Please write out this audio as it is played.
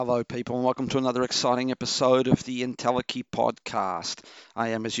Hello, people, and welcome to another exciting episode of the Entelechy podcast. I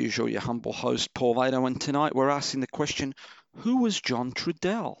am, as usual, your humble host, Paul Lado, and tonight we're asking the question, who was John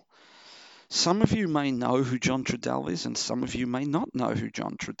Trudell? Some of you may know who John Trudell is, and some of you may not know who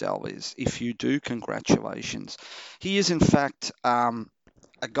John Trudell is. If you do, congratulations. He is, in fact, a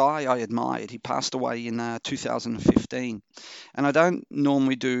guy I admired. He passed away in 2015, and I don't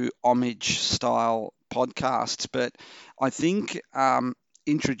normally do homage-style podcasts, but I think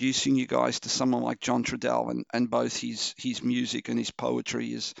introducing you guys to someone like John Trudell and both his music and his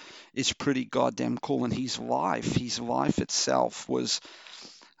poetry is pretty goddamn cool. And his life itself was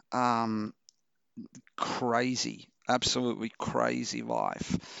crazy, absolutely crazy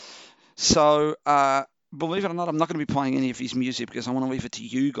life. So believe it or not, I'm not going to be playing any of his music because I want to leave it to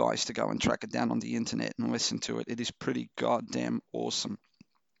you guys to go and track it down on the internet and listen to it. It is pretty goddamn awesome.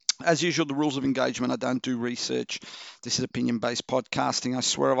 As usual, the rules of engagement, I don't do research. This is opinion-based podcasting. I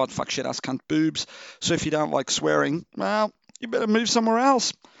swear a lot, fuck shit, ass, cunt, boobs. So if you don't like swearing, well, you better move somewhere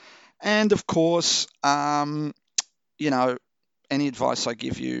else. And of course, any advice I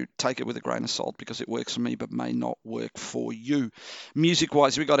give you, take it with a grain of salt because it works for me but may not work for you.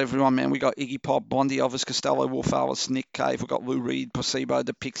 Music-wise, we got everyone, man. We got Iggy Pop, Blondie, Elvis Costello, Wolf Alice, Nick Cave. We got Lou Reed, Placebo,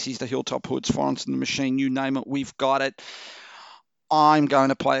 the Pixies, the Hilltop Hoods, Florence and the Machine, you name it, we've got it. I'm going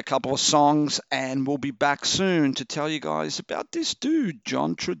to play a couple of songs and we'll be back soon to tell you guys about this dude,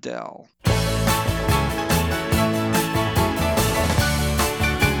 John Trudell.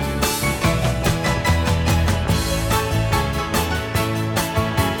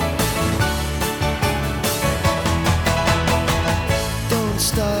 Don't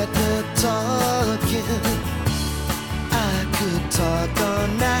start the talking. I could talk all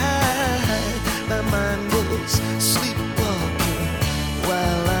night. My mind goes sleepwalking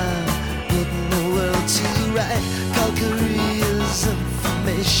while I'm putting the world to right. Calgary is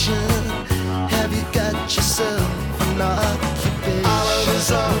information. Have you got yourself an occupation?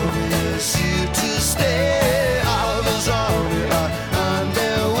 Oliver's army is here to stay. Oliver's army are on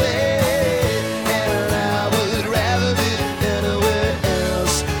their way, and I would rather be anywhere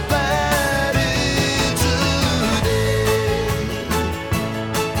else but here today.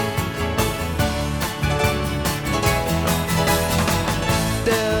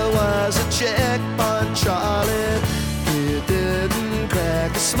 There was a checkpoint, Charlie. He didn't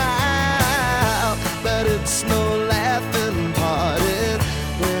crack a smile, but it's no laughing party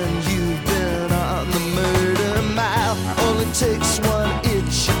when you've been on the murder mile. Only takes one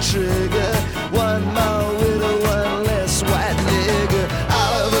itch a trigger, one more widow, one less white nigger.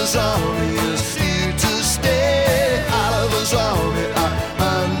 Oliver's army is here to stay. Oliver's army are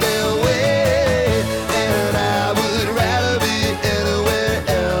on their way, and I would rather be anywhere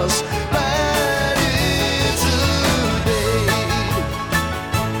else but here today.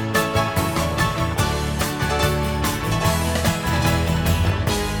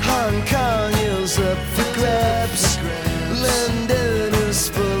 Hong Kong is up for grabs. London is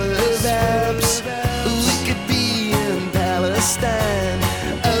full of apps. We could be in Palestine,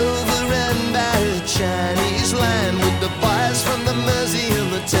 overrun by a Chinese line with the boys from the Mersey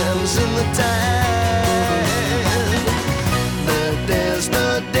and the Thames and the Tyne. But there's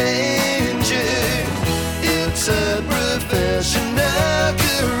no danger. It's a professional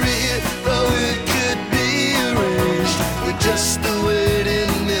career, though it could be arranged. We're just the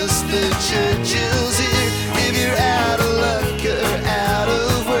waiting list. The Churchill's here. If you're out of luck or out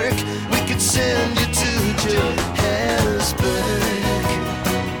of work, we could send you to Johannesburg.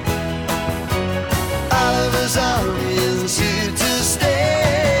 Oliver's army is here to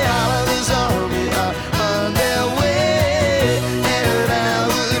stay. Oliver's army are on their way, and I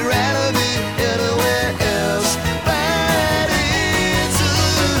would rather be anywhere else but here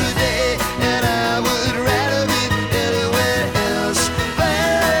today. And I would rather be anywhere else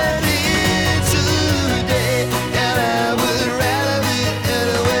but here today. And I would rather be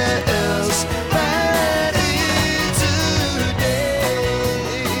anywhere else but here today.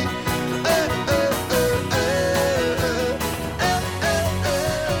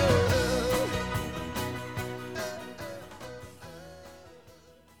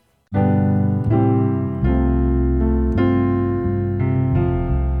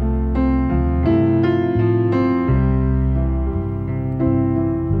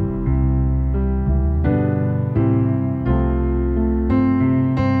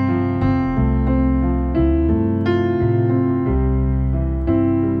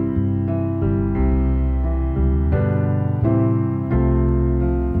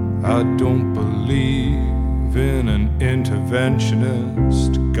 I don't believe in an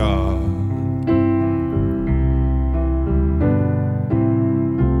interventionist God.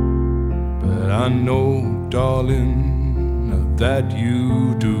 I know, darling, that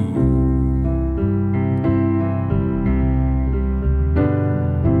you do.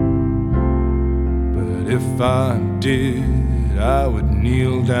 But if I did, I would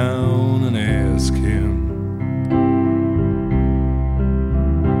kneel down and ask him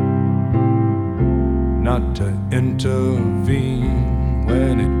not to intervene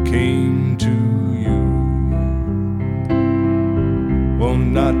when it came to you. Well,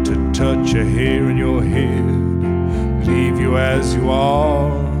 not to touch a hair in your head, leave you as you are.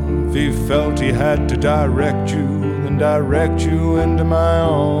 If he felt he had to direct you, then direct you into my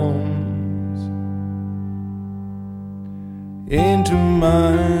arms. Into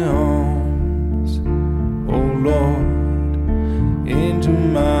my arms, oh Lord, into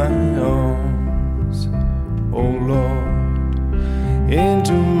my arms, oh Lord,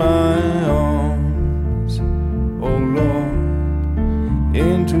 into my arms, oh Lord,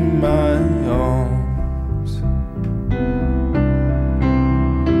 into my arms.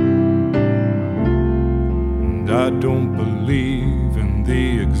 And I don't believe in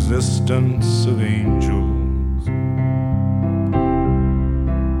the existence of angels.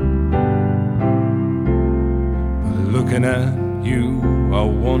 Looking at you, I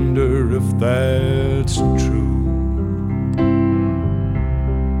wonder if that's true.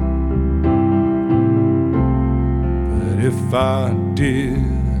 But if I did,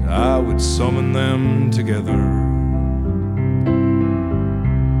 I would summon them together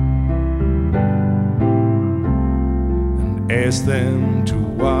and ask them to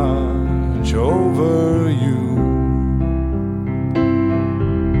watch over you.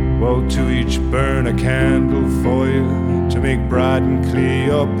 Well, to each burn a candle for you, to make bright and clear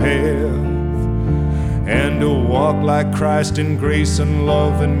your path, and to walk like Christ in grace and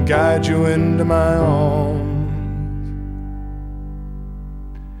love and guide you into my arms.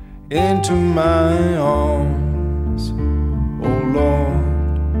 Into my arms, oh Lord,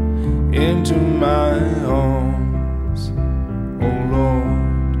 into my arms, oh Lord,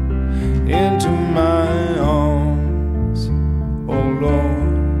 into my arms, oh Lord,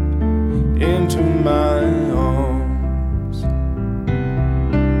 into my arms.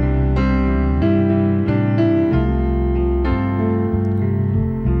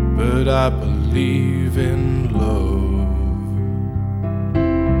 But I believe in love,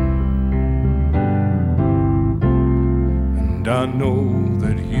 and I know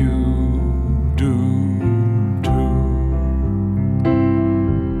that you do too.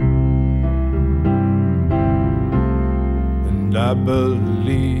 And I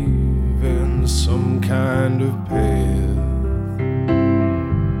believe in some kind of path,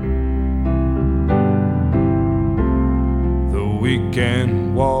 though we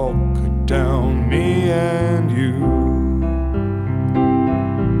can walk down, me and you.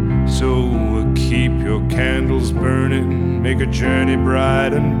 So keep your candles burning, make a journey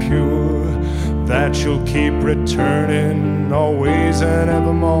bright and pure, that you'll keep returning always and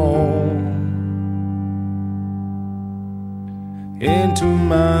evermore. Into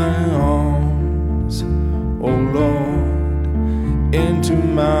my arms, oh Lord, into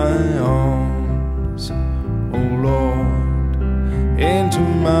my arms, oh Lord, into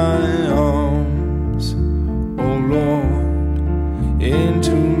my arms, oh Lord,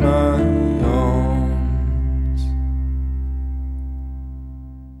 into my arms.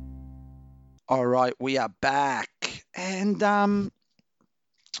 All right, we are back. And John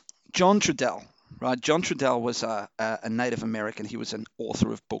Trudell. Right, John Trudell was a Native American. He was an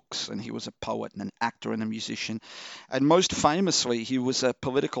author of books, and he was a poet and an actor and a musician. And most famously, he was a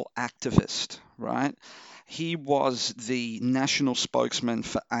political activist, right? He was the national spokesman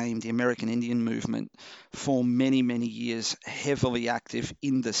for AIM, the American Indian Movement, for many, many years, heavily active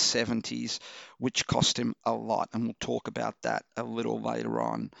in the 70s, which cost him a lot. And we'll talk about that a little later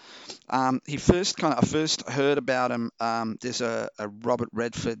on. I first heard about him. There's a Robert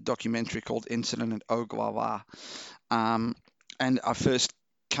Redford documentary called Incident at Oglala, and I first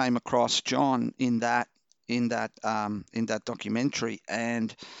came across John in that documentary,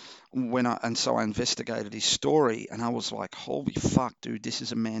 and so I investigated his story, and I was like, holy fuck, dude, this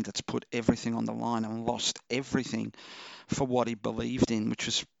is a man that's put everything on the line and lost everything for what he believed in, which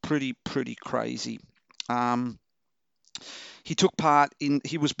was pretty crazy. He took part in.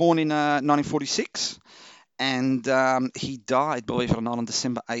 He was born in 1946, and he died, believe it or not, on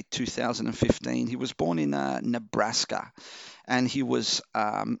December 8, 2015. He was born in Nebraska, and he was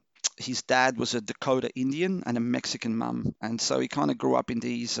his dad was a Dakota Indian and a Mexican mum, and so he kind of grew up in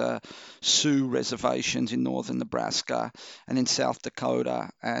these Sioux reservations in northern Nebraska and in South Dakota,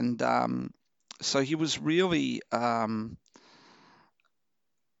 and so he was really,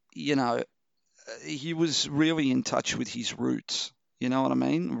 you know, he was really in touch with his roots. You know what I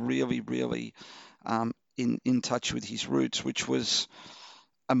mean? Really, really in touch with his roots, which was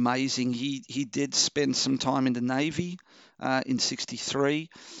amazing. He did spend some time in the Navy in '63,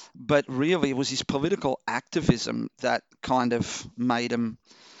 but really it was his political activism that kind of made him,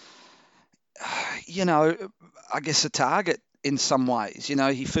 you know, I guess a target in some ways. You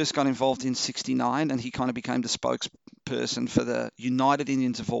know, he first got involved in '69 and he kind of became the spokesperson for the United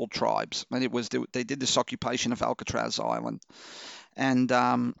Indians of all tribes. And it was they did this occupation of Alcatraz Island, and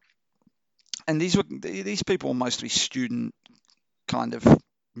these people were mostly student kind of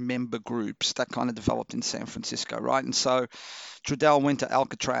member groups that kind of developed in San Francisco, right? And so Trudell went to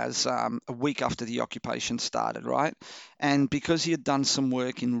Alcatraz a week after the occupation started, right? And because he had done some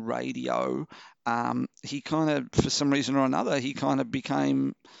work in radio, he kind of, for some reason or another, he kind of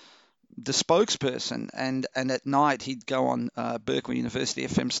became the spokesperson. And at night he'd go on Berkeley University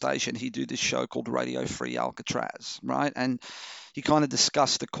FM station. He'd do this show called Radio Free Alcatraz, right? And he kind of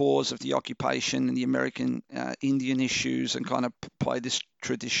discussed the cause of the occupation and the American Indian issues, and kind of played this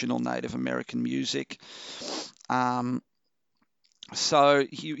traditional Native American music. So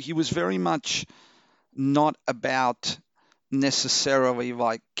he was very much not about necessarily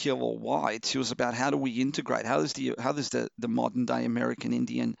like kill all whites. He was about how do we integrate? How does the modern day American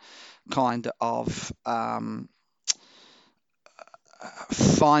Indian kind of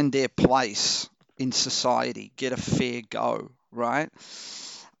find their place in society, get a fair go, right?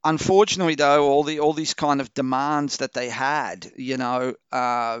 Unfortunately, though, all these kind of demands that they had, you know,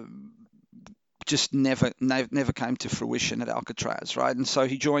 just never came to fruition at Alcatraz, right? And so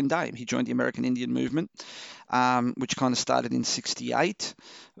he joined AIM. He joined the American Indian Movement, which kind of started in '68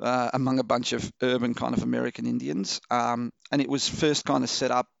 among a bunch of urban kind of American Indians, and it was first kind of set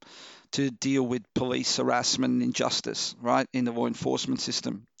up to deal with police harassment and injustice, right, in the law enforcement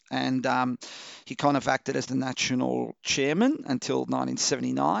system. And he kind of acted as the national chairman until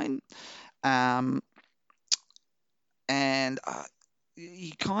 1979. And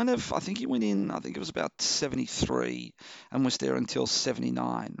he kind of, I think he went in, I think it was about 73 and was there until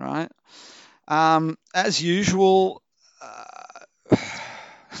 79, right? As usual,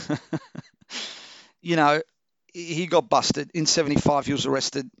 you know, he got busted. In 75, he was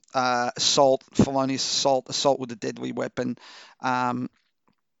arrested, assault, felonious assault with a deadly weapon.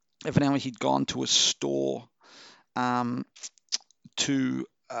 Evidently, he'd gone to a store to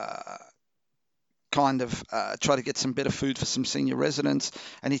kind of try to get some better food for some senior residents,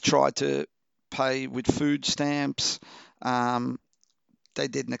 and he tried to pay with food stamps. They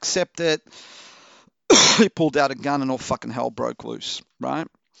didn't accept it. He pulled out a gun and all fucking hell broke loose, right?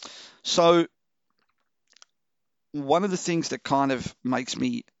 So one of the things that kind of makes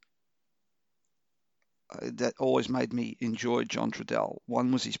me that always made me enjoy John Trudell,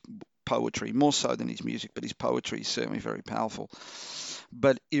 one was his poetry, more so than his music, but his poetry is certainly very powerful.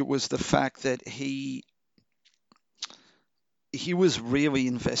 But it was the fact that he was really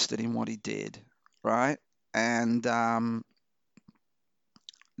invested in what he did, right? And the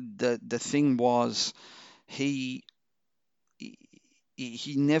thing was, he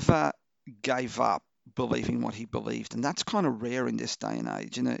never gave up believing what he believed, and that's kind of rare in this day and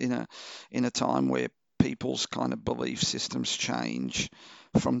age, in a time where people's kind of belief systems change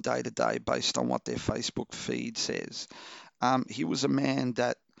from day to day based on what their Facebook feed says. He was a man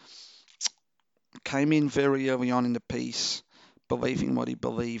that came in very early on in the piece believing what he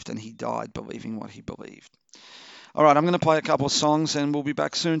believed, and he died believing what he believed. All right, I'm going to play a couple of songs, and we'll be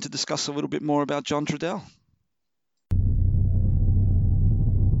back soon to discuss a little bit more about John Trudell.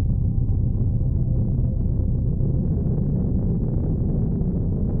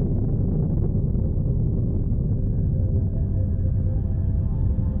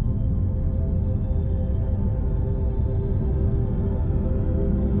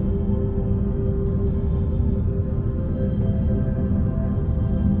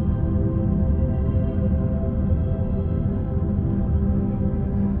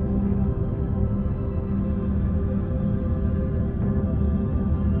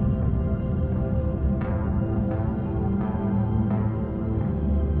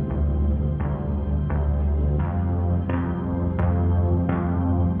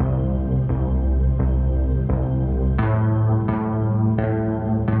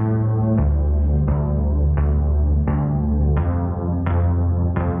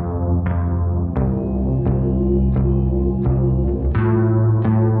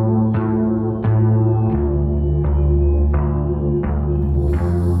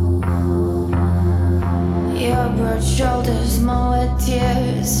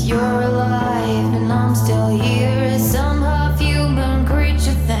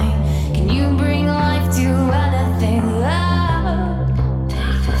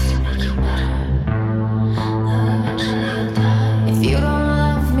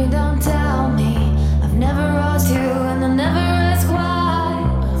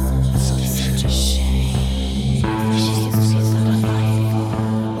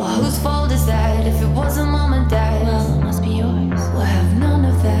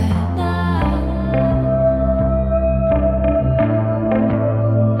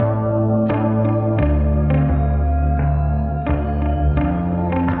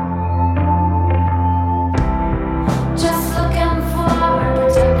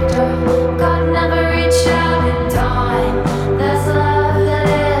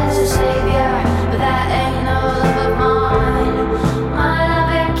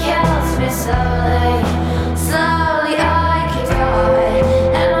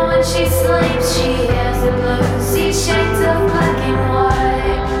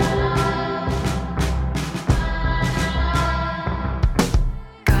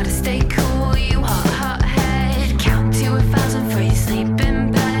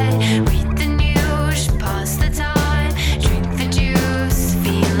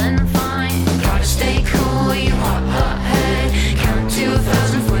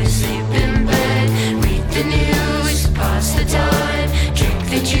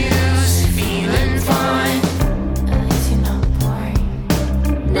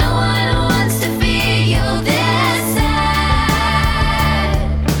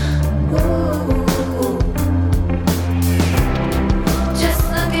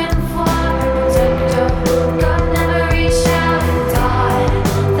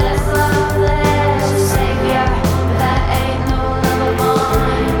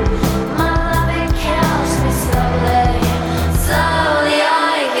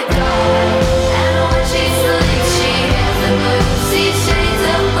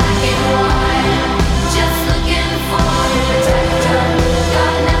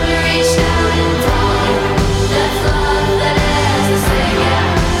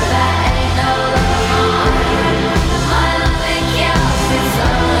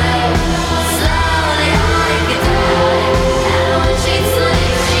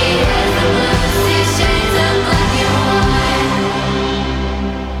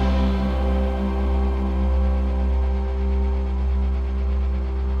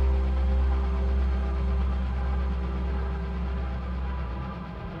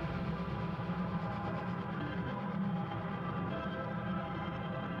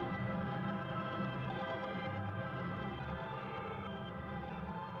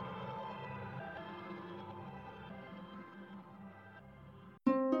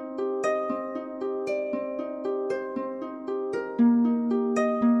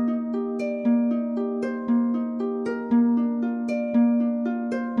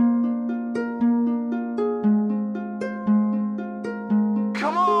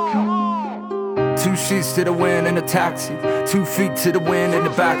 2 sheets to the wind in a taxi, 2 feet to the wind in the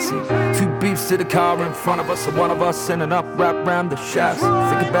backseat, 2 beeps to the car in front of us, and one of us ended up wrapped around the shafts.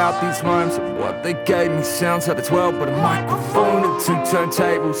 Think about these rhymes and what they gave me. Sounds like it's well, but a microphone and 2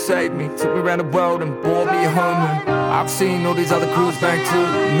 turntables saved me. Took me around the world and bought me a home. And I've seen all these other crews bang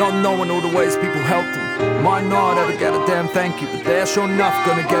too, not knowing all the ways people helped them. Might not ever get a damn thank you, but they're sure enough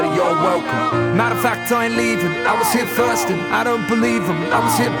gonna get a you're welcome. Matter of fact, I ain't leaving. I was here first and I don't believe them. I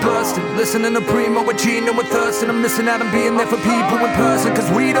was here bursting, listening to Primo with Gino with Thurston. I'm missing out on being there for people in person, cause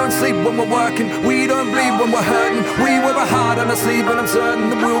we don't sleep when we're working, we don't bleed when we're hurting. We wear a heart on our sleeve and I'm certain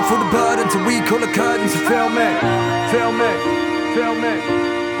that we'll feel the burden till we call the curtains. So feel me, feel me, feel me,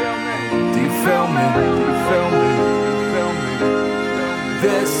 feel me. Do you feel me? Do you feel me? Feel me?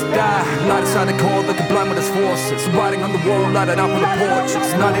 This guy, light aside the cord, looking blind with his forces. Writing on the wall, lighted up on the porch.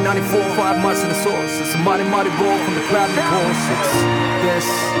 It's 1994, 5 months in the source. It's a mighty, mighty roar from the crowd in the course. It's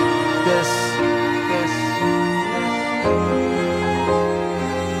this.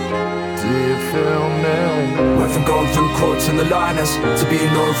 Do you feel me? Went from going through courts and the liners to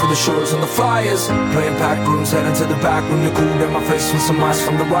being known for the shows and the flyers. Playing packed rooms, heading to the back room to cool down my face with some ice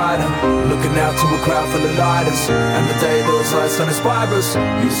from the rider. Looking out to a crowd full of lighters, and the day those lights don't inspire us.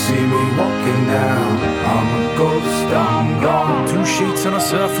 You see me walking down, I'm a ghost, I'm gone. 2 sheets on a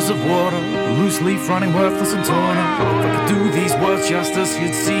surface of water, a loose leaf running worthless and torn up. If I could do these words justice,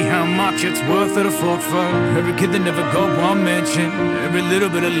 you'd see how much it's worth it. I fought for every kid that never got one mention, every little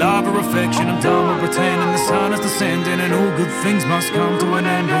bit of love or affection. I'm done with pretending the sun is descending, and all good things must come to an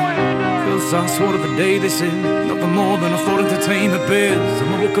ending. Feels I swore to the day they said nothing more than a thought entertain the beers.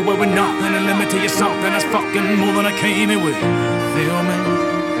 I'ma walk away with nothing and limit to you something that's fucking more than I came here with. Feel me?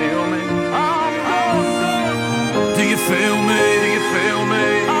 Feel me? Do you feel me? Do you feel me?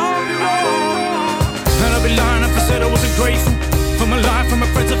 And I'd be lying if I said I wasn't grateful for my life, for my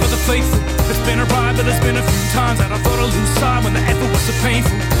friends and for the faithful. It's been a ride, but there's been a few times that I thought I'd lose sight when the effort was so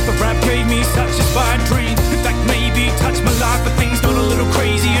painful. But rap gave me such a inspired dream. In fact, maybe it touched my life, but things got a little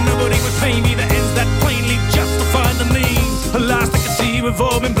crazy and nobody would pay me the ends that plainly justify the means. At last I can see we've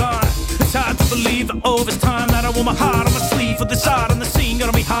all been blind. It's hard to believe that all this time that I wore my heart on my sleeve for this art on the scene.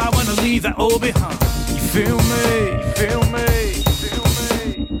 Gonna be high when I leave that all behind. You feel me? You feel me? You feel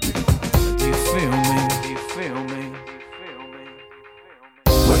me? Do you feel me? Do you feel me?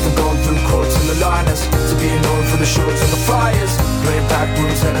 Went from going through courts and the liners to being known for the shows and the flyers. Playing back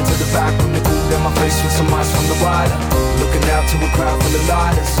rooms, heading to the back room to cool down my face with some ice from the rider. Looking out to a crowd full of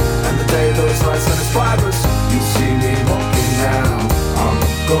lighters, and the day those lights don't inspire us. You see me walking down, I'm a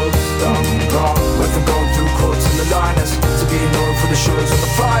ghost, I'm gone. Went from going through courts and the liners to being known for the shows and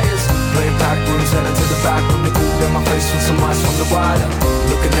the flyers. Playing back rooms, heading to the back room to cool down my face with some ice from the rider.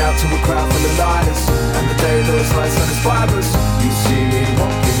 Looking out to a crowd full of lighters, and the day those lights don't inspire us. You see me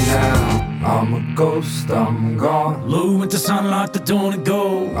walking down, I'm a ghost, I'm gone. Low winter sunlight, the dawn and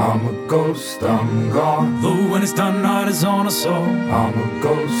gold. I'm a ghost, I'm gone. Low when it's done, night is on us all. I'm a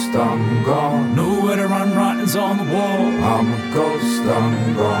ghost, I'm gone. Nowhere to run, writings on the wall. I'm a ghost,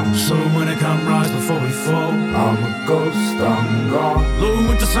 I'm gone. So when it come, rise before we fall. I'm a ghost, I'm gone. Low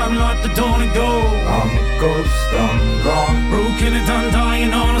winter sunlight, the dawn and gold. I'm a ghost, I'm gone. Broken and done,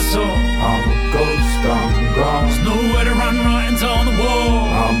 dying on us all. I'm a ghost, I'm gone. There's nowhere to run, writings on the wall.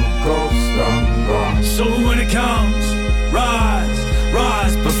 I'm a ghost, I'm gone. So when it comes, rise,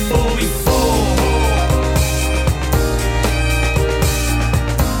 rise before we fall.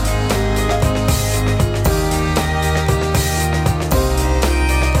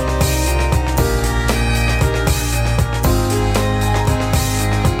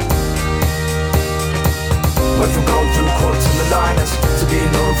 Went from going through courts and the liners to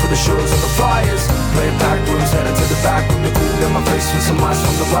being known for the shows and the flyers. Playing back rooms, heading to the back room to cool down my face with some ice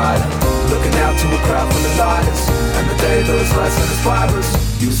from the rider. Looking out to a crowd full of lighters, and the day those lights don't inspire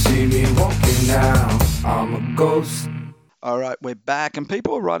us. You see me walking down, I'm a ghost. All right, we're back, and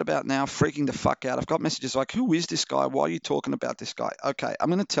people are right about now freaking the fuck out. I've got messages like, who is this guy? Why are you talking about this guy? Okay, I'm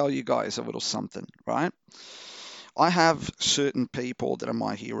going to tell you guys a little something, right? I have certain people that are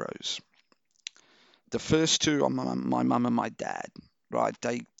my heroes. The first two are my mum and my dad, right?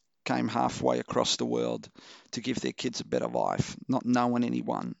 They came halfway across the world to give their kids a better life, not knowing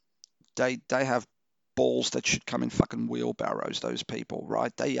anyone. They have balls that should come in fucking wheelbarrows, those people,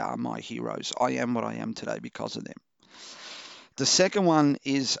 right? They are my heroes. I am what I am today because of them. The second one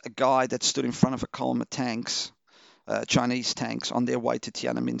is a guy that stood in front of a column of tanks, Chinese tanks, on their way to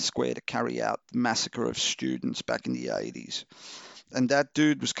Tiananmen Square to carry out the massacre of students back in the 80s. And that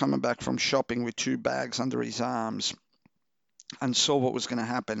dude was coming back from shopping with 2 bags under his arms and saw what was going to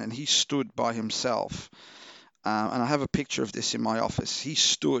happen. And he stood by himself and I have a picture of this in my office. He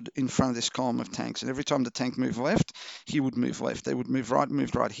stood in front of this column of tanks, and every time the tank moved left, he would move left. They would move right,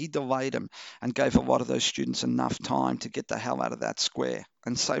 moved right. He delayed them and gave a lot of those students enough time to get the hell out of that square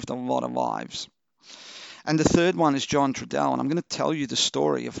and saved a lot of lives. And the third one is John Trudell, and I'm going to tell you the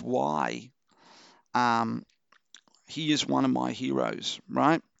story of why he is one of my heroes,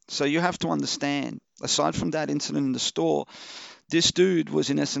 right? So you have to understand, aside from that incident in the store, this dude was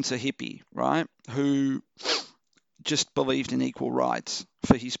in essence a hippie, right? Who just believed in equal rights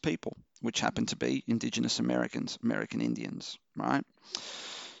for his people, which happened to be Indigenous Americans, American Indians, right?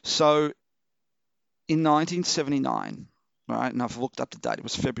 So in 1979, right, and I've looked up the date, it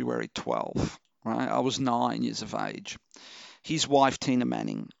was February 12th, right? I was 9 years of age. His wife, Tina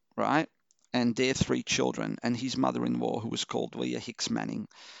Manning, right, and their 3 children, and his mother-in-law, who was called Leah Hicks Manning,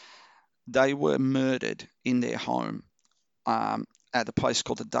 they were murdered in their home at a place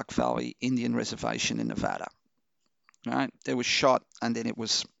called the Duck Valley Indian Reservation in Nevada. Right? They were shot and then it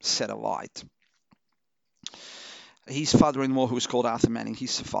was set alight. His father-in-law, who was called Arthur Manning, he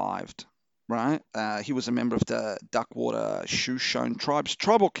survived. Right? He was a member of the Duckwater Shoshone Tribes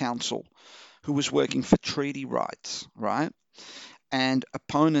Tribal Council, who was working for treaty rights. Right? And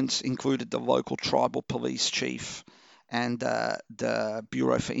opponents included the local tribal police chief and the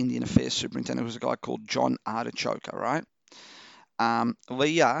Bureau for Indian Affairs superintendent, who was a guy called John Artichoke. Right?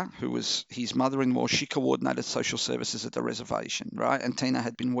 Leah, who was his mother-in-law, she coordinated social services at the reservation, right? And Tina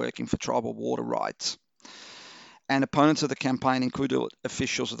had been working for tribal water rights. And opponents of the campaign included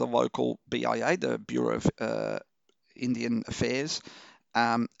officials of the local BIA, the Bureau of Indian Affairs,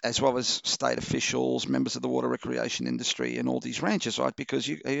 as well as state officials, members of the water recreation industry, and all these ranchers, right? Because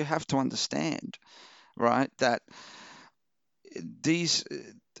you have to understand, right, that these...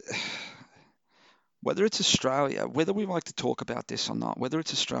 Whether it's Australia, whether we like to talk about this or not, whether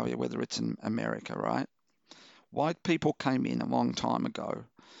it's Australia, whether it's in America, right? White people came in a long time ago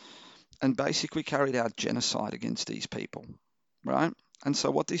and basically carried out genocide against these people, right? And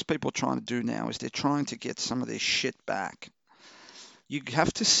so what these people are trying to do now is they're trying to get some of their shit back. You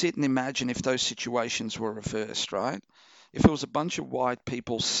have to sit and imagine if those situations were reversed, right? If it was a bunch of white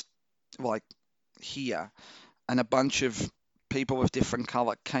people like here and a bunch of people of different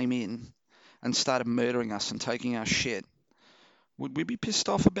color came in and started murdering us and taking our shit, would we be pissed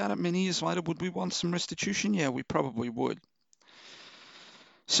off about it many years later? Would we want some restitution? Yeah, we probably would.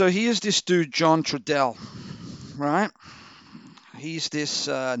 So here's this dude, John Trudell, right? He's this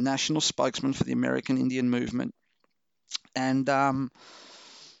national spokesman for the American Indian movement. And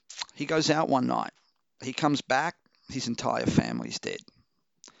he goes out one night. He comes back. His entire family's dead.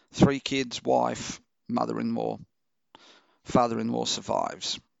 3 kids, wife, mother-in-law. Father-in-law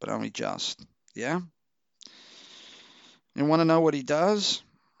survives, but only just. Yeah? You want to know what he does?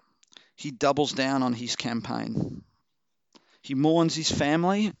 He doubles down on his campaign. He mourns his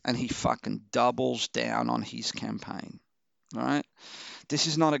family and he fucking doubles down on his campaign. All right? This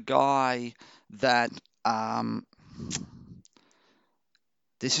is not a guy that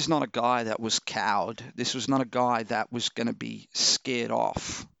was cowed. This was not a guy that was going to be scared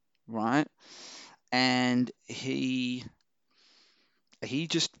off, right? And he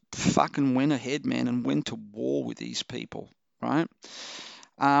just fucking went ahead, man, and went to war with these people, right?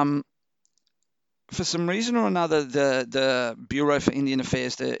 For some reason or another, the Bureau for Indian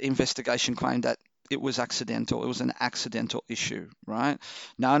Affairs, the investigation claimed that it was accidental. It was an accidental issue, right?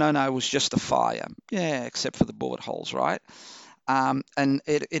 No, it was just a fire. Yeah, except for the bullet holes, right? And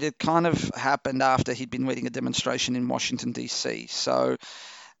it had kind of happened after he'd been leading a demonstration in Washington, D.C. So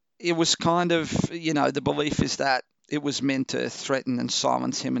it was kind of, the belief is that it was meant to threaten and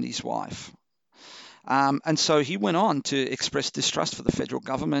silence him and his wife. And so he went on to express distrust for the federal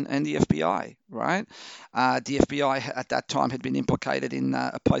government and the FBI, right? The FBI at that time had been implicated in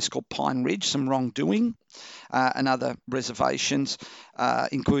a place called Pine Ridge, some wrongdoing, and other reservations,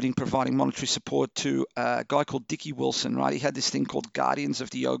 including providing monetary support to a guy called Dickie Wilson, right? He had this thing called Guardians of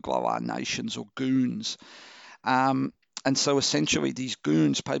the Oglala Nations, or goons. And so essentially these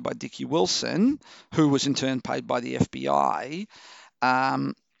goons paid by Dickie Wilson, who was in turn paid by the FBI,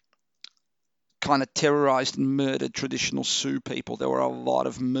 kind of terrorized and murdered traditional Sioux people. There were a lot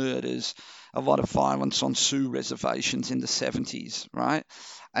of murders, a lot of violence on Sioux reservations in the 70s, right?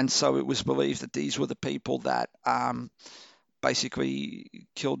 And so it was believed that these were the people that basically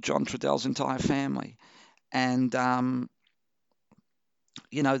killed John Trudell's entire family. And,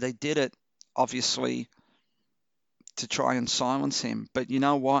 they did it, obviously, to try and silence him. But you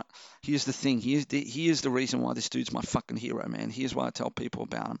know what? Here's the thing. Here's the reason why this dude's my fucking hero, man. Here's why I tell people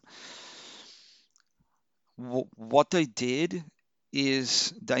about him. What they did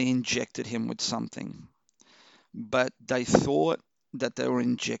is they injected him with something. but they thought that they were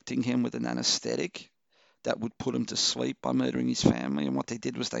injecting him with an anesthetic that would put him to sleep by murdering his family. And what they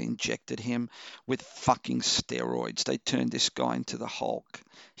did was they injected him with fucking steroids. They turned this guy into the Hulk.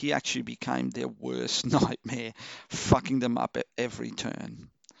 He actually became their worst nightmare, fucking them up at every turn.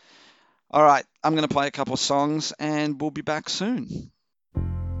 All right, I'm going to play a couple of songs and we'll be back soon.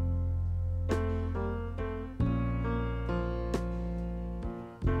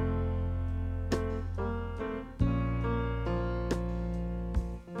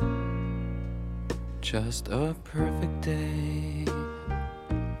 Just a perfect day.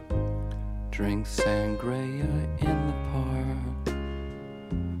 Drink sangria in the park.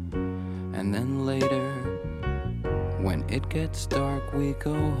 And then later, when it gets dark, we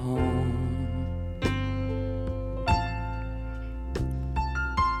go home.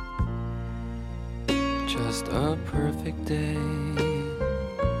 Just a perfect day.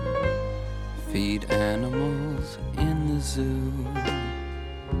 Feed animals in the zoo.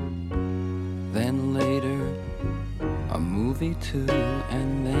 Then later, a movie too,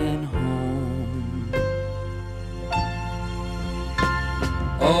 and then home.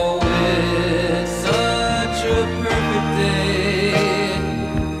 Oh, it's such a perfect day.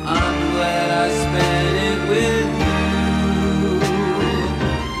 I'm glad I spent it with you.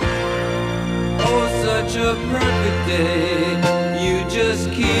 Oh, such a perfect day. You just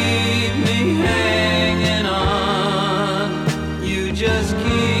keep me hanging on. You just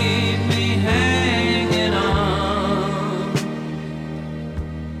keep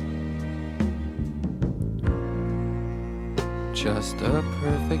just a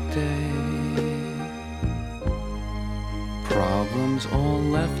perfect day. Problems all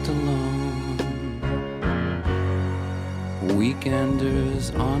left alone.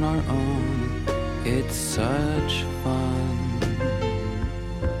 Weekenders on our own. It's such fun.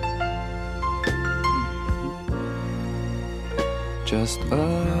 Just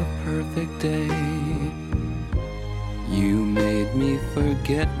a perfect day. You made me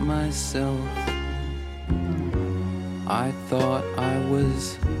forget myself. I thought I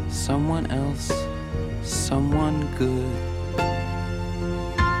was someone else, someone good.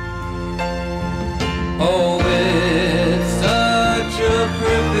 Oh, it's such a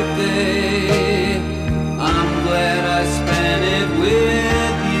perfect day. I'm glad I spent it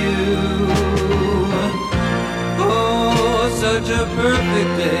with you. Oh, such a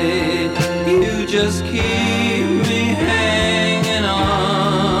perfect day. You just keep me hanging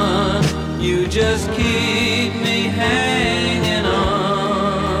on. You just keep me hanging on.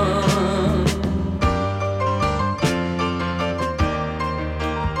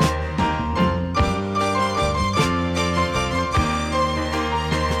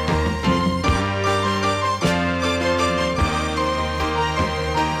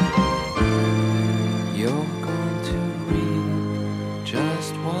 You're going to reap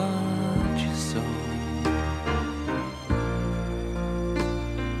just what you sow.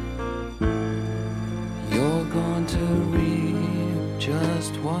 You're going to reap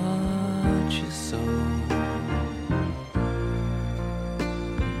just what you sow.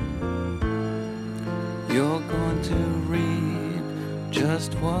 You're going to reap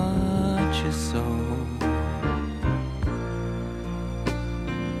just what you sow.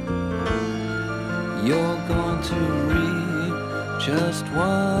 You're going to reap just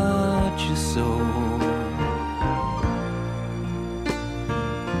what you sow.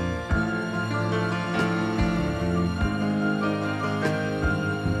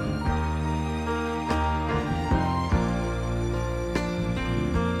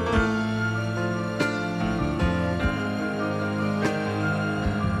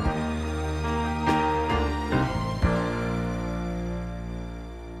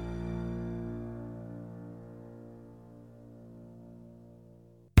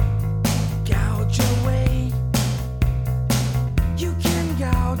 Gouge away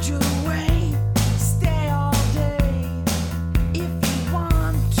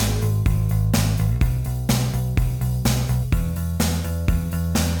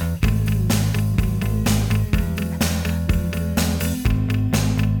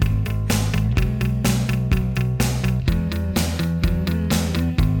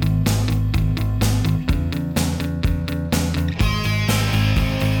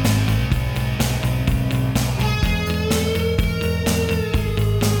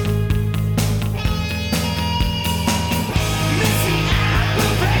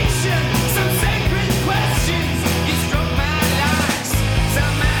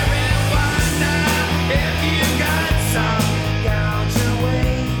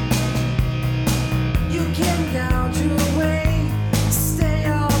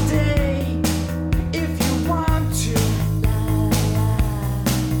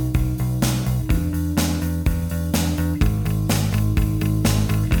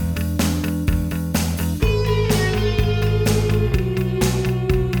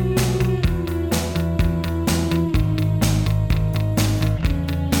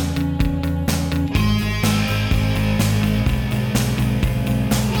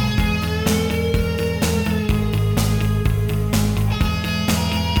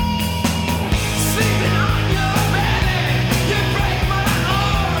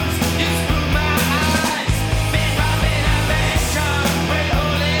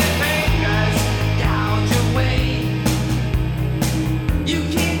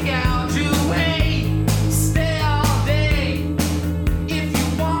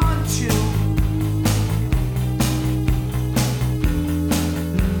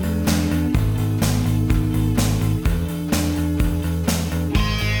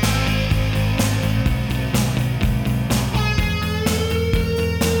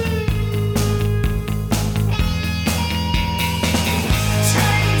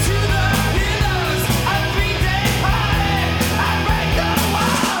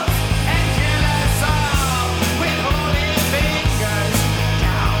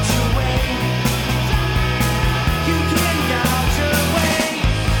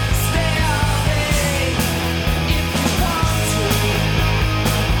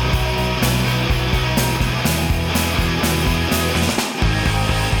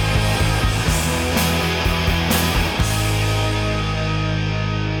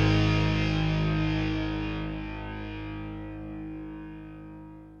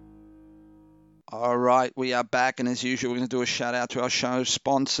All right, we are back, and as usual, we're going to do a shout out to our show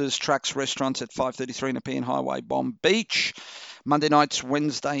sponsors: Tracks Restaurants at 533 Nepean Highway, Bomb Beach. Monday nights,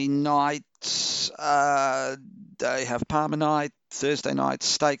 Wednesday nights, they have Palmer night. Thursday night,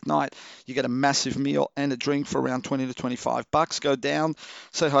 steak night. You get a massive meal and a drink for around $20 to $25. Go down,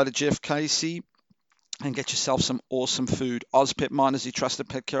 say hi to Jeff Casey, and get yourself some awesome food. Ozpet Minders, your trusted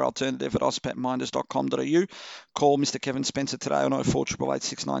pet care alternative at ozpetminders.com.au. Call Mr. Kevin Spencer today on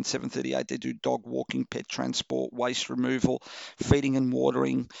 0488869738. They do dog walking, pet transport, waste removal, feeding and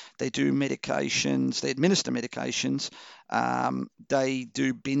watering. They do medications. They administer medications. They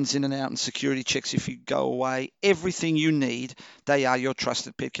do bins in and out and security checks if you go away. Everything you need, they are your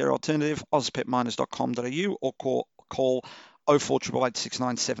trusted pet care alternative. ozpetminders.com.au or call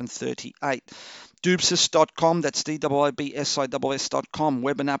 0488869738. Doobsis.com, that's DOOBSISS.com.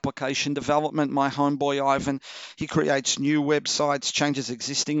 Web and application development. My homeboy Ivan, he creates new websites, changes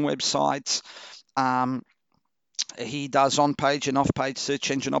existing websites. He does on-page and off-page search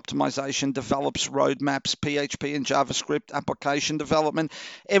engine optimization, develops roadmaps, PHP and JavaScript application development.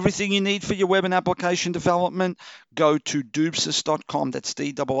 Everything you need for your web and application development, go to doobsis.com. That's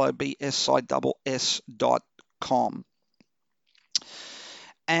DOOBSISS.com.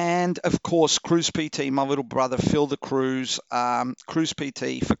 And, of course, Cruise PT, my little brother, Phil the Cruise. Cruise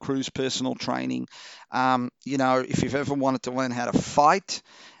PT for cruise personal training. If you've ever wanted to learn how to fight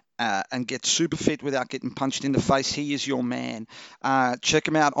and get super fit without getting punched in the face, he is your man. Check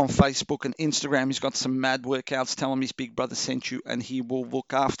him out on Facebook and Instagram. He's got some mad workouts. Tell him his big brother sent you, and he will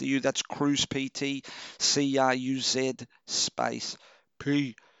look after you. That's Cruise PT, CRUZ space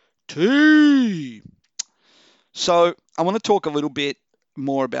PT. So I want to talk a little bit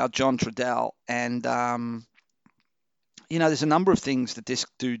more about John Trudell, and there's a number of things that this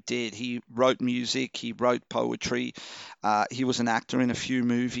dude did. He wrote music, he wrote poetry, he was an actor in a few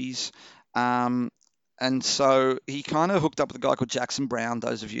movies, and so he kind of hooked up with a guy called Jackson Browne.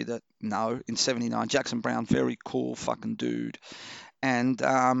 Those of you that know, in '79, Jackson Browne, very cool fucking dude, and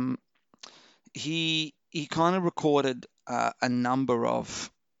he kind of recorded a number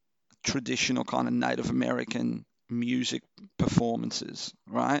of traditional kind of Native American music performances,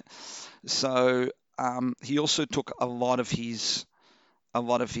 right? So he also took a lot of his what's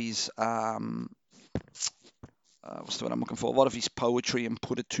the word I'm looking for? A lot of his poetry and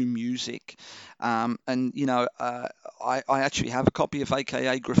put it to music. I actually have a copy of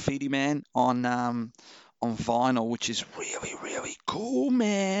AKA Graffiti Man on vinyl, which is really, really cool,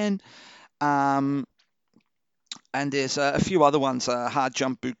 man. And there's a few other ones, Hard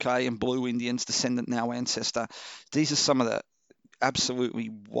Jump Bouquet and Blue Indians, Descendant Now Ancestor. These are some of the absolutely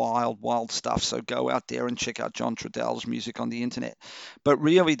wild stuff. So go out there and check out John Trudell's music on the internet. But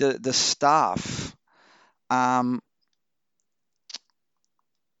really the stuff that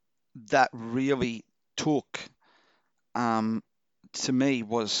really took to me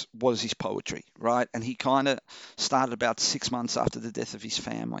was his poetry, right? And he kind of started about 6 months after the death of his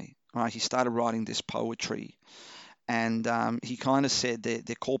family, right? He started writing this poetry. And he kind of said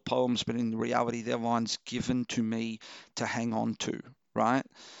they're called poems, but in reality, they're lines given to me to hang on to, right?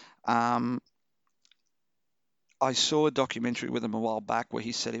 I saw a documentary with him a while back where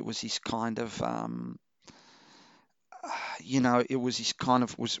he said it was his kind of, it was his kind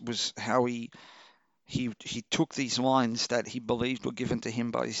of, was how he took these lines that he believed were given to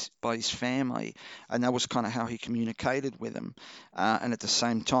him by his family, and that was kind of how he communicated with them. And at the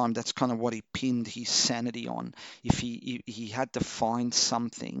same time, that's kind of what he pinned his sanity on. If he had to find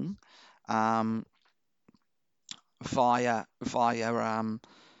something via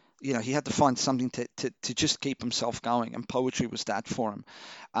he had to find something to just keep himself going, and poetry was that for him.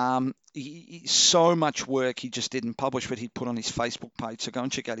 So much work he just didn't publish, but he'd put on his Facebook page. So go and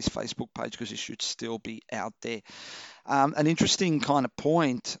check out his Facebook page because it should still be out there. An interesting kind of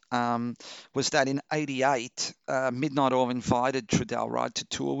point was that in '88, Midnight Oil invited Trudell, right, to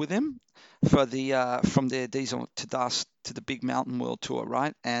tour with him for the from their Diesel to Dust to the Big Mountain World Tour,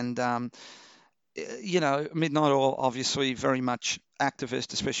 right? And Midnight Oil obviously very much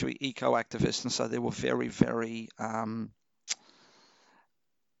activist, especially eco-activist, and so they were very, very,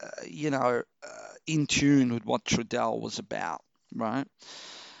 in tune with what Trudell was about, right?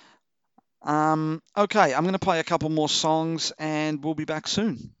 Okay, I'm going to play a couple more songs, and we'll be back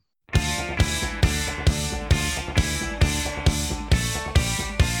soon.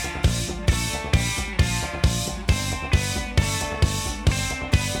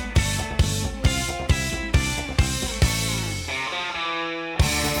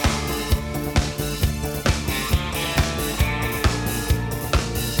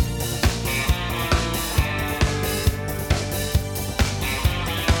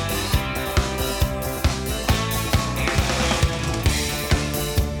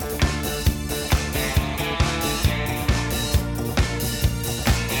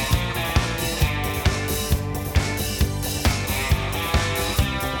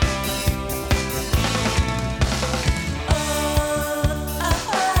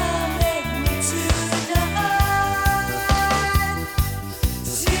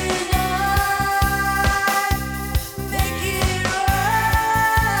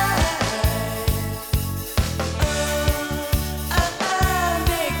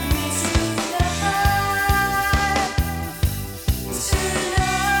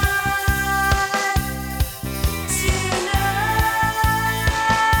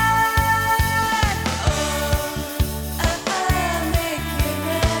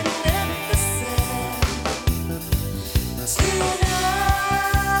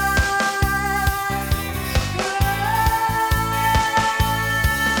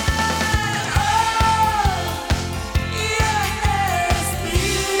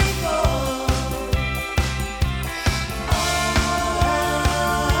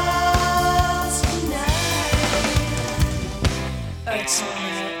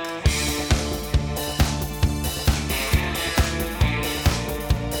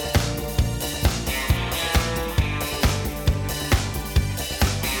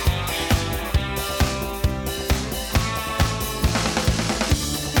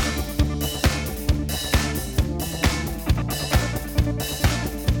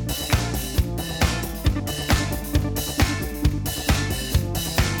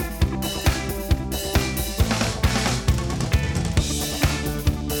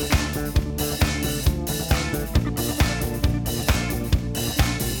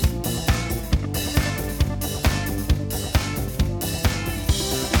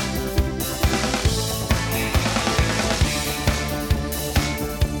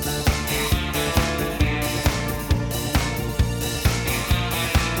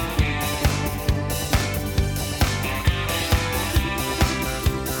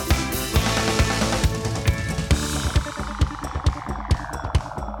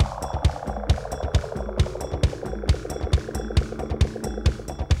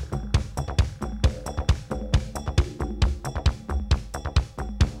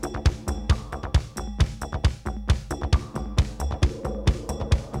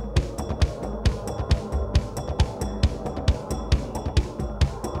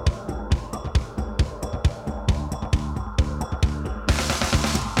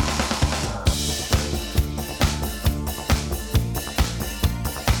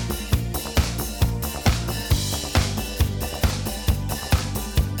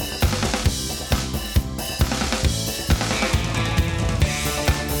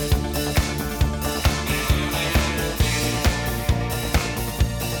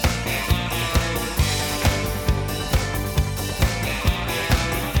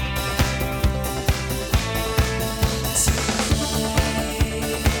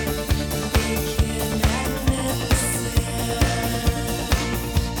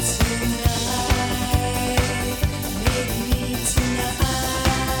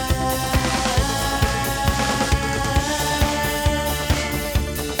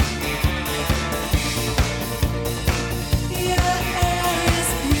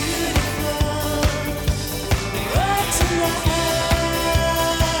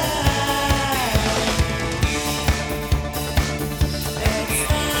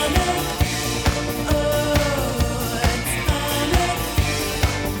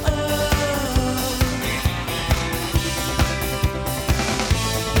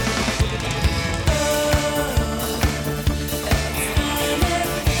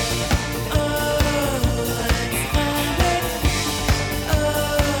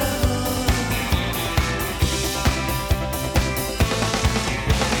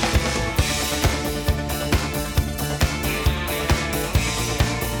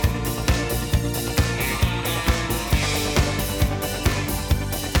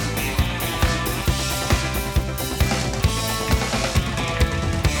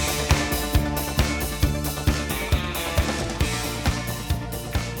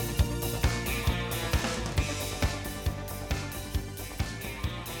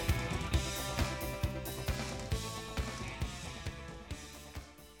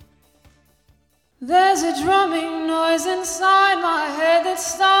 There's a drumming noise inside my head that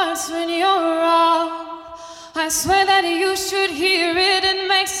starts when you're around. I swear that you should hear it, it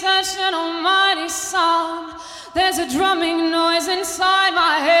makes such an almighty sound. There's a drumming noise inside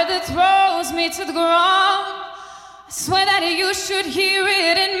my head that throws me to the ground. I swear that you should hear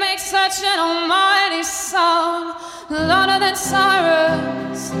it, it makes such an almighty sound. Louder than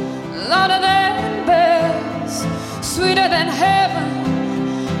sirens, louder than bells, sweeter than heaven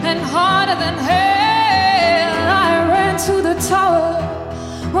and harder than hell. I ran to the tower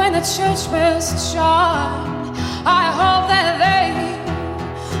when the church bells chimed. I hope that they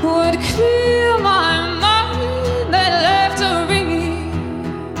would clear my mind that left a ringing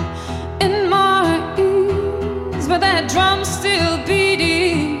in my ears, but that drum's still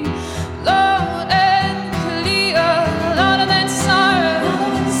beating loud and clear, louder than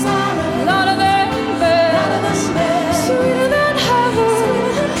sirens, louder than bells, sweeter than heaven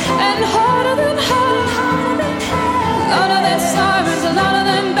and harder than hell, louder than sirens, louder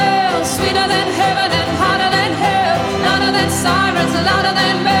than bells, sweeter than heaven and harder than hell, louder than sirens, louder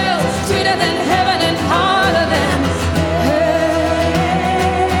than bells, sweeter than heaven and harder than hell.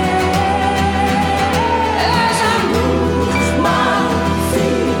 As I move my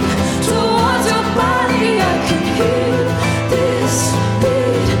feet towards your body, I can hear this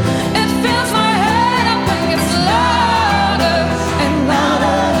beat. It fills my head up and gets louder and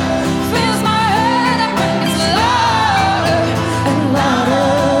louder. Fills my head up and gets louder and louder.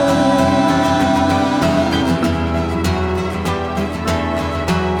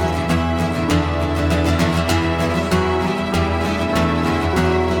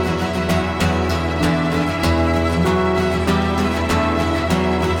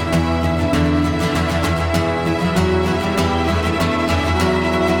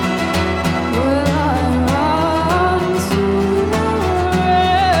 Will I run to the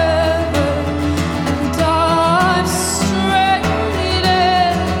river and dive straight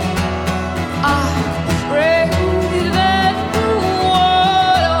in? I pray that the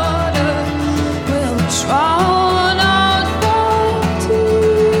water will drown out my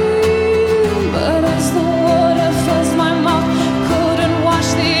tears. But as the water fills my mouth, couldn't wash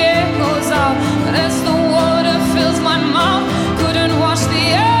the echoes out. But as the water fills my mouth, couldn't wash the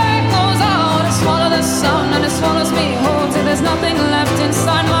echoes out. I swallow the sound and it swallows me whole till there's nothing left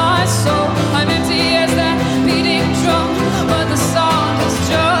inside my soul. I'm empty as that beating drum, but the sound has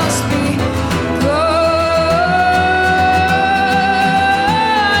just begun.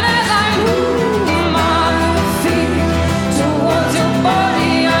 As I move my feet towards your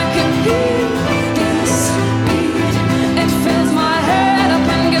body, I can hear this beat. It fills my head up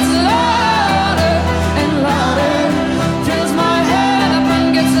and gets louder and louder. Fills my head up and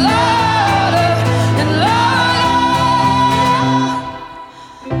gets louder and louder.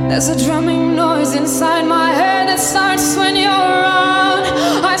 There's a drumming noise inside my head that starts when you're around.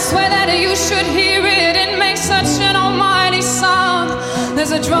 I swear that you should hear it, it makes such an almighty sound.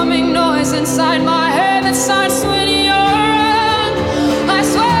 There's a drumming noise inside my head that starts when you're around. I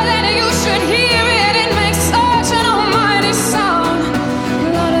swear that you should hear it, it makes such an almighty sound.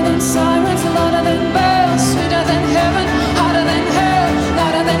 Louder than sirens, louder than bells, sweeter than heaven, harder than hell,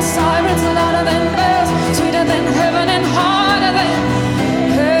 louder than sirens, louder than bells, sweeter than heaven and harder than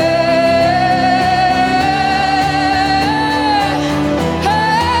hell.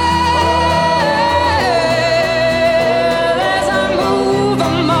 As I move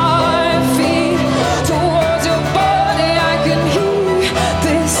my feet towards your body, I can hear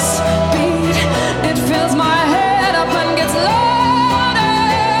this beat. It fills my head up and gets louder.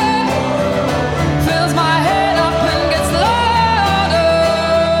 Fills my head up and gets louder.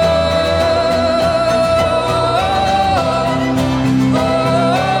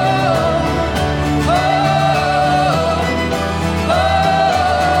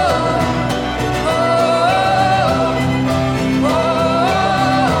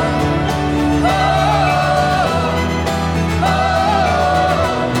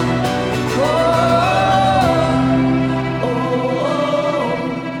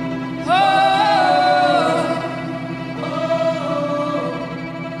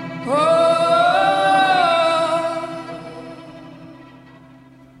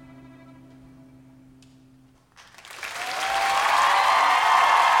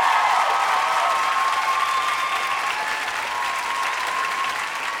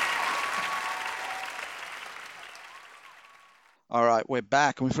 All right, we're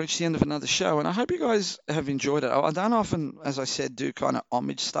back and we've reached the end of another show, and I hope you guys have enjoyed it. I don't often, as I said, do kind of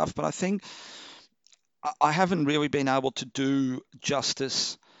homage stuff, but I think I haven't really been able to do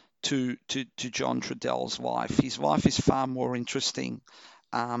justice to John Trudell's life. His life is far more interesting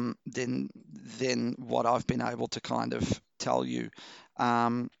than what I've been able to kind of tell you.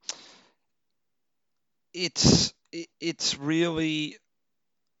 It's really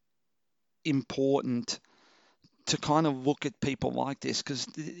important to kind of look at people like this, because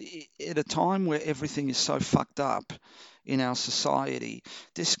at a time where everything is so fucked up in our society,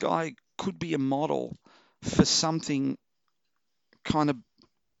 this guy could be a model for something kind of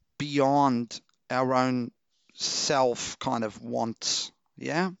beyond our own self kind of wants.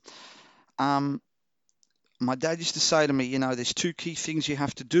 Yeah. My dad used to say to me, there's two key things you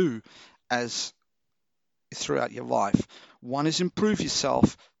have to do as throughout your life. One is improve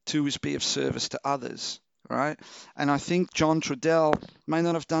yourself. Two is be of service to others. Right? And I think John Trudell may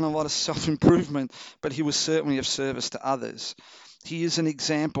not have done a lot of self-improvement, but he was certainly of service to others. He is an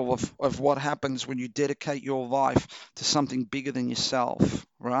example of what happens when you dedicate your life to something bigger than yourself,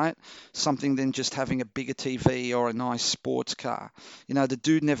 right? Something than just having a bigger TV or a nice sports car. The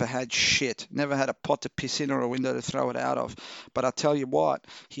dude never had shit, never had a pot to piss in or a window to throw it out of. But I tell you what,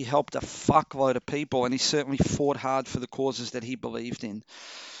 he helped a fuckload of people, and he certainly fought hard for the causes that he believed in.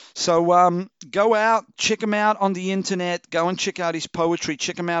 So go out, check him out on the internet. Go and check out his poetry.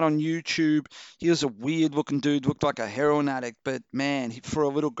 Check him out on YouTube. He was a weird-looking dude, looked like a heroin addict, but man, for a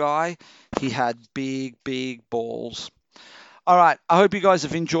little guy, he had big, big balls. All right, I hope you guys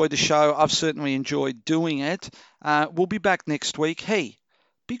have enjoyed the show. I've certainly enjoyed doing it. We'll be back next week. Hey,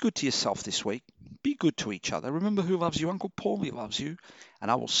 be good to yourself this week. Be good to each other. Remember who loves you. Uncle Paulie loves you. And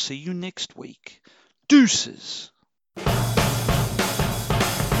I will see you next week. Deuces.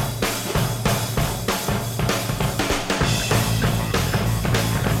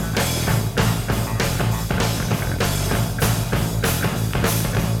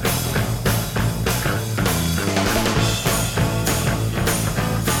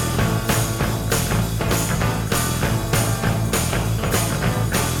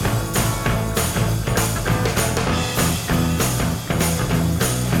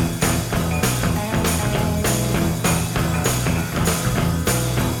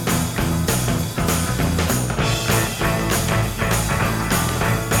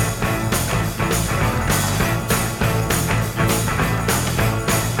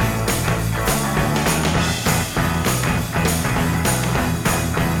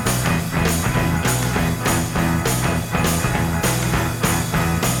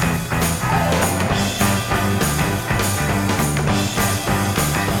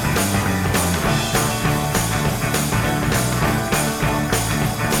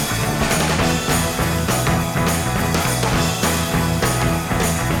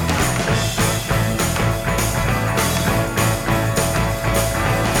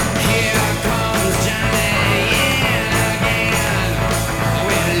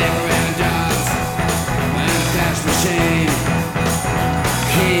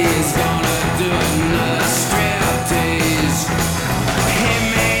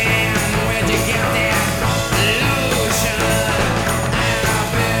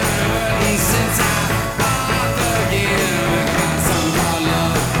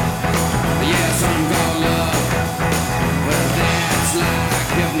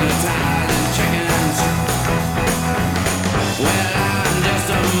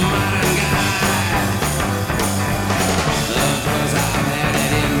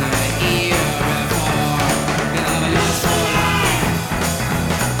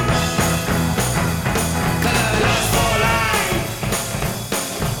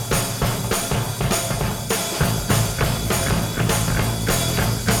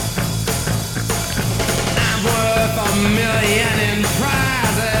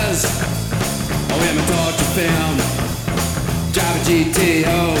 film, drive a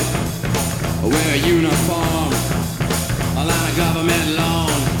GTO, wear a uniform, a line of government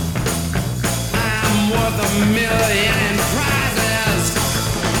loan. I'm worth $1 million in prizes.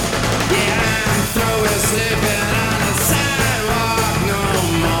 Yeah, I'm through with sleeping on the sidewalk. No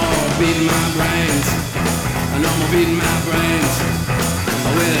more beating my brains. No more beating my brains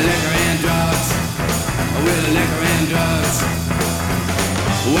with liquor and drugs. With liquor and drugs.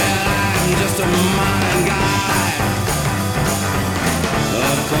 Well, I'm just a modern guy.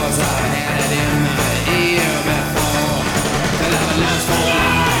 Of course, I've had it in the ear before. Could have a lust for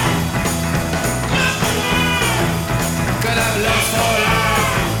life. Could have a lust for life.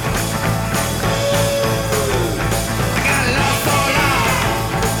 I got a lust for life.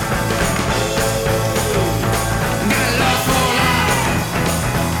 I got a lust for life.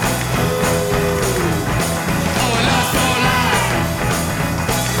 Oh, a lust for life.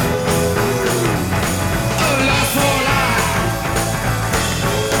 Oh, lust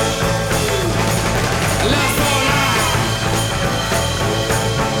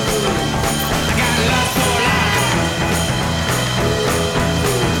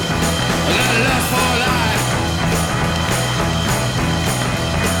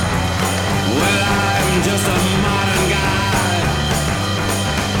just a modern guy.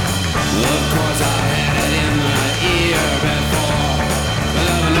 Of course I had it in my ear before, but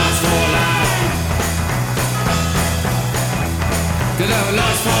I was lost for life. 'Cause I was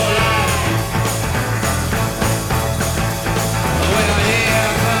lost for life. Well, here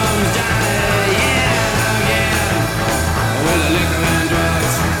comes Johnny, yeah, again. With the liquor and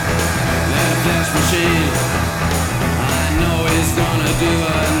drugs and a flesh machine. I know he's gonna do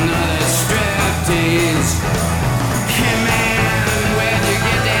another striptease. Hey man, when you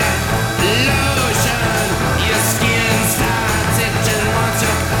get that lotion, your skin starts itching once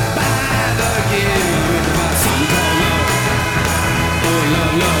you buy the gear. Something called love. Oh,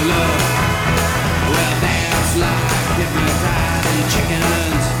 love, love, love. Well, that's like hypnotized and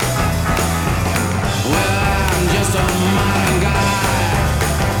chickens. Well, I'm just a modern guy.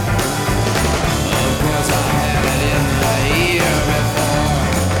 Of course I had it in the ear before,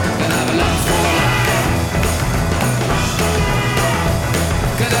 and I've lost for life.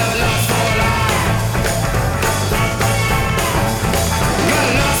 'Cause I've lost for life. Got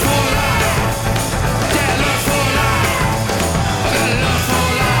lost for life. Yeah, lost for life. I got lost for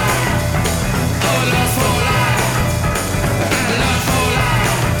life. Oh, lost for life. I got lost for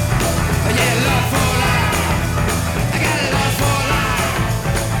life. Yeah, lost for life. I got lost for life.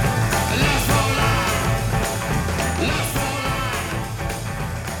 Lost for life. Lost for life. Lost for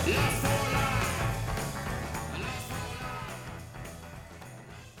life. Lost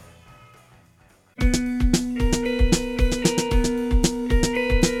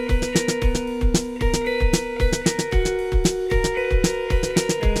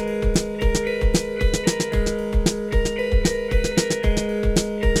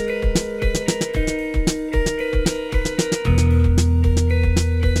life.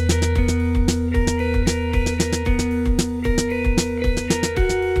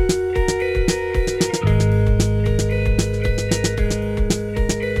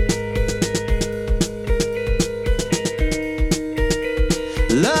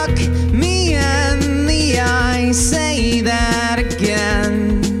 Look me in the eye, say that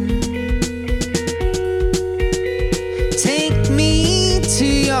again. Take me to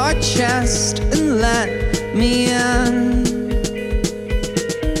your chest and let me in.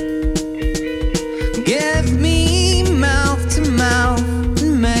 Give me mouth to mouth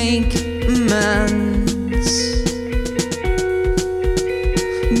and make amends.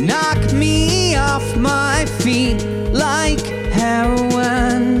 Knock me off my feet like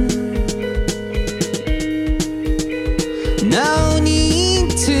heroin. No need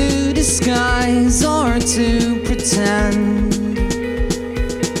to disguise or to pretend.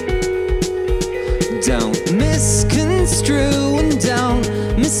 Don't misconstrue and don't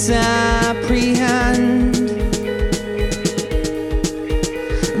misapprehend.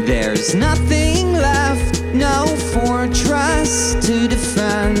 There's nothing left, no fortress to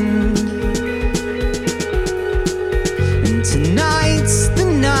defend. And tonight's the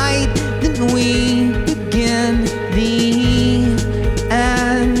night that we begin the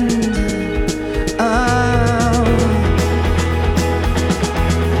end. Oh.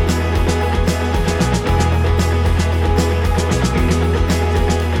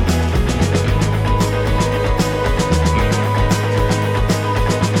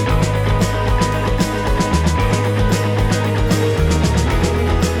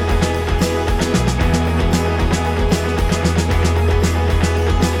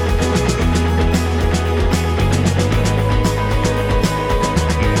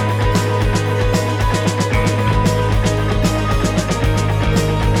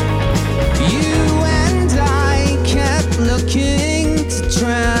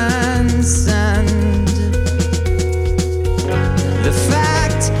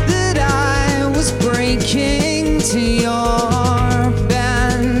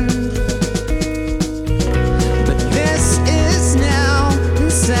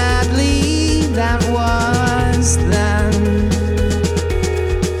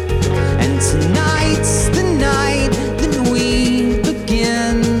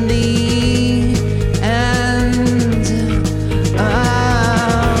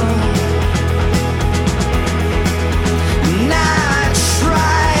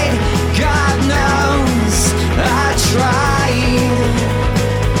 try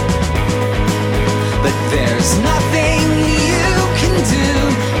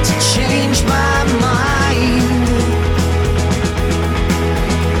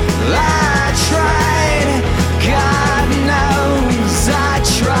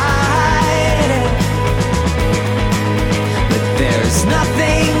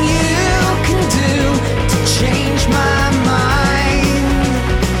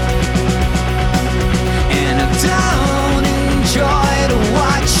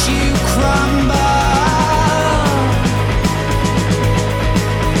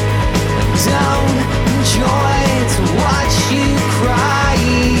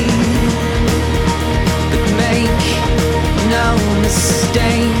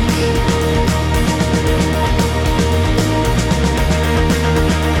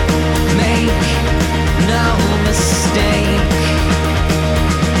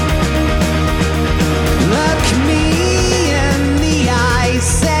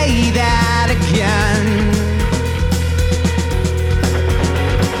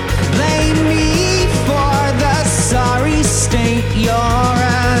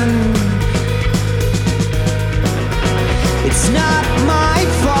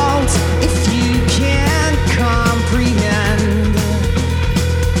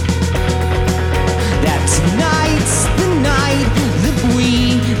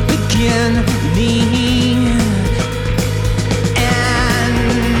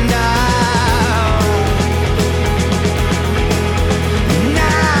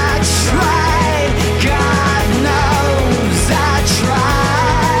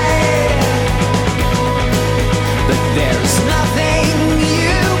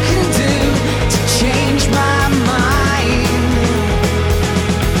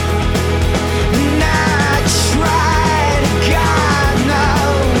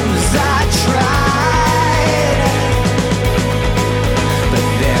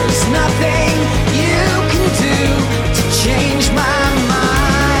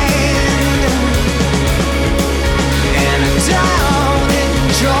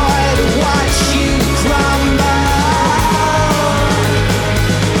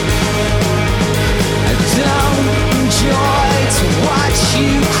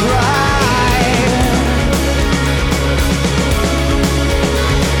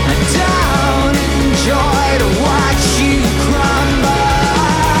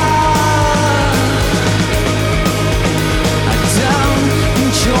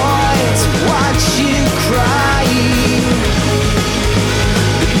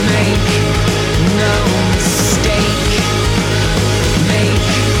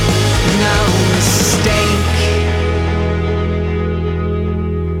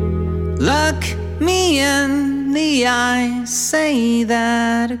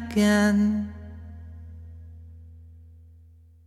again.